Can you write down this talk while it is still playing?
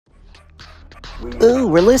Ooh,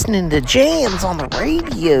 we're listening to jams on the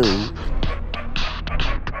radio.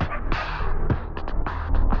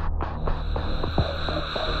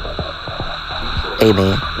 Hey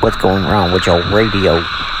man, what's going wrong with your radio?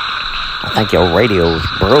 I think your radio's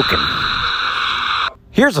broken.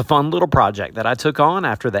 Here's a fun little project that I took on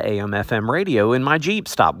after the AM/FM radio in my Jeep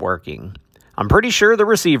stopped working. I'm pretty sure the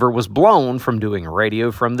receiver was blown from doing radio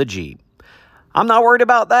from the Jeep. I'm not worried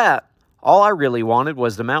about that. All I really wanted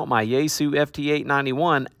was to mount my Yaesu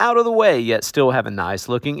FT-891 out of the way, yet still have a nice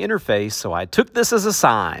looking interface, so I took this as a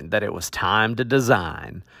sign that it was time to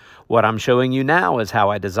design. What I'm showing you now is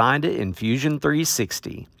how I designed it in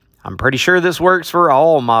Fusion360. I'm pretty sure this works for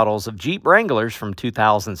all models of Jeep Wranglers from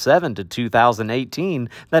 2007 to 2018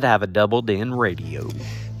 that have a doubled-in radio.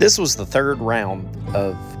 This was the third round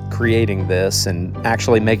of creating this and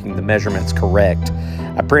actually making the measurements correct.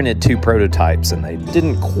 I printed 2 prototypes and they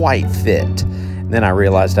didn't quite fit. And then I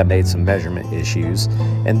realized I made some measurement issues.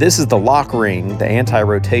 And this is the lock ring, the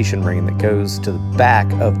anti-rotation ring that goes to the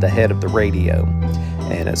back of the head of the radio.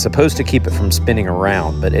 And it's supposed to keep it from spinning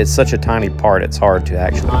around, but it's such a tiny part it's hard to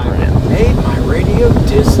actually print. I made my radio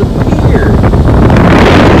disappear.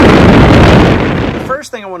 The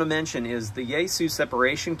first thing I want to mention is the Yaesu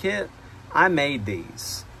separation kit. I made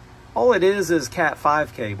these. All it is Cat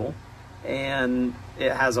 5 cable, and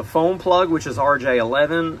it has a phone plug, which is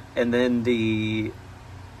RJ11, and then the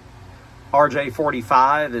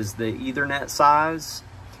RJ45 is the Ethernet size.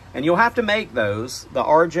 And you'll have to make those. The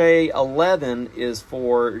RJ11 is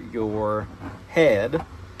for your head,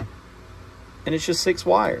 and it's just 6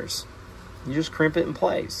 wires. You just crimp it in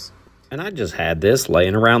place. And I just had this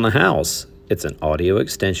laying around the house. It's an audio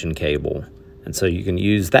extension cable, and so you can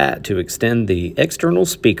use that to extend the external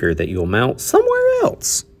speaker that you'll mount somewhere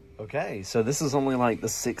else. Okay, so this is only like the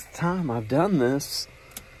 6th time I've done this.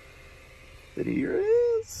 But here it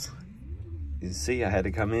is. You see, I had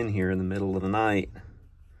to come in here in the middle of the night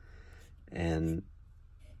and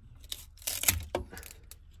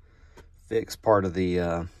fix part of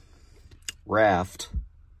the raft.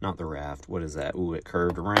 Not the raft, what is that? Ooh, it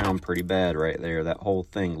curved around pretty bad right there. That whole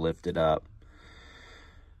thing lifted up.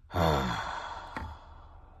 That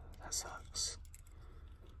sucks.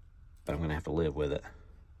 But I'm gonna have to live with it,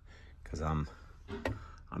 because I'm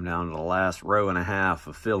down to the last row and a half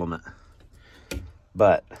of filament.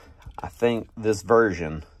 But I think this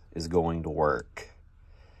version is going to work.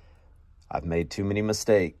 I've made too many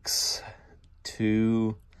mistakes.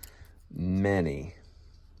 Too many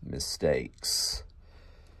mistakes.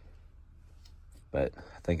 But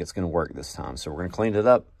I think it's going to work this time. So we're going to clean it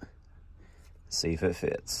up, see if it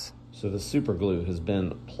fits. So the super glue has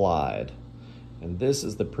been applied. And this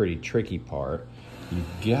is the pretty tricky part.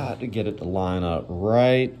 You've got to get it to line up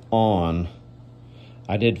right on.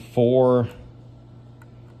 I did 4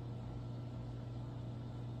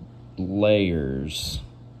 layers.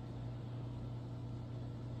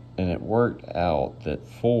 And it worked out that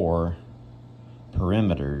 4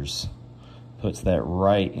 perimeters puts that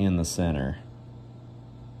right in the center.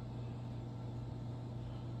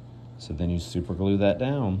 So then you super glue that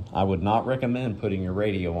down. I would not recommend putting your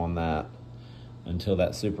radio on that until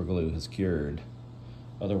that super glue has cured.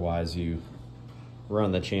 Otherwise you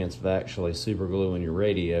run the chance of actually super gluing your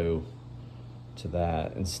radio to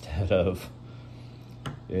that instead of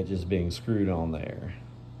it just being screwed on there.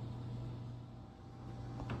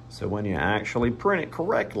 So when you actually print it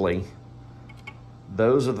correctly,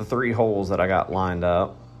 those are the 3 holes that I got lined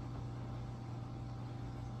up.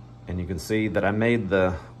 And you can see that I made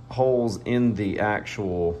the holes in the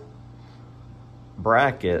actual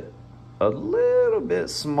bracket a little bit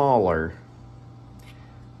smaller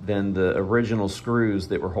than the original screws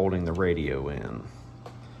that were holding the radio in.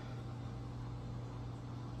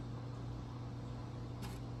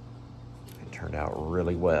 It turned out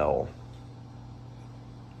really well.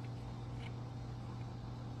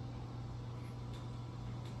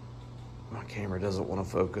 My camera doesn't want to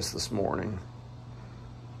focus this morning.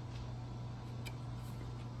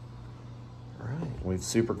 All right, we've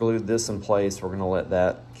super glued this in place. We're going to let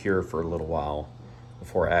that cure for a little while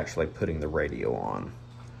before actually putting the radio on.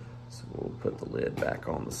 So we'll put the lid back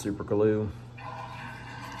on the super glue.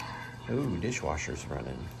 Ooh, dishwasher's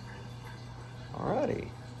running. Alrighty.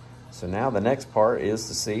 So now the next part is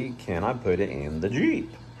to see, can I put it in the Jeep?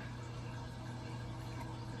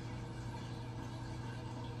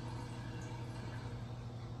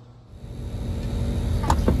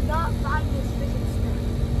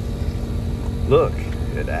 Look,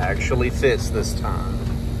 it actually fits this time.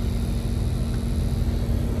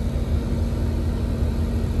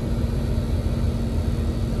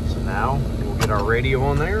 So now we'll get our radio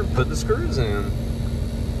on there and put the screws in.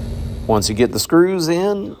 Once you get the screws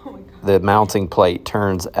in, the mounting plate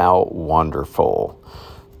turns out wonderful.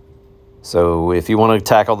 So if you want to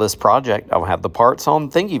tackle this project, I'll have the parts on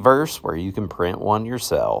Thingiverse where you can print one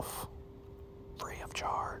yourself. Free of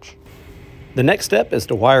charge. The next step is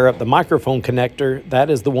to wire up the microphone connector. That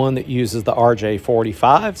is the one that uses the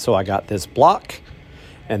RJ45. So I got this block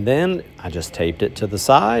and then I just taped it to the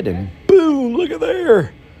side and boom, look at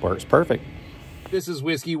there. Works perfect. This is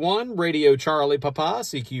Whiskey 1, Radio Charlie Papa,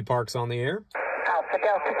 CQ Parks on the air. Alpha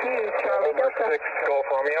Delta 2, Charlie Delta. 6 Golf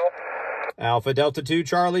Romeo. Alpha Delta 2,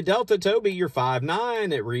 Charlie Delta, Toby, you're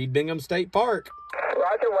 5'9" at Reed Bingham State Park.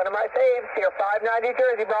 Roger, one of my saves. Here, 5'9" New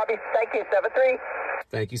Jersey, Bobby. Thank you, 7'3".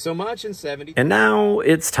 Thank you so much, and 70. And now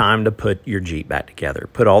it's time to put your Jeep back together.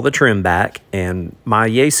 Put all the trim back, and my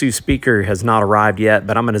Yaesu speaker has not arrived yet,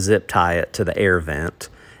 but I'm going to zip tie it to the air vent.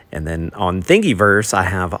 And then on Thingiverse, I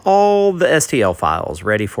have all the STL files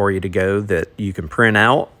ready for you to go that you can print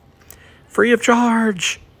out free of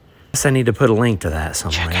charge. I guess I need to put a link to that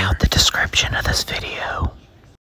somewhere. Check out the description of this video.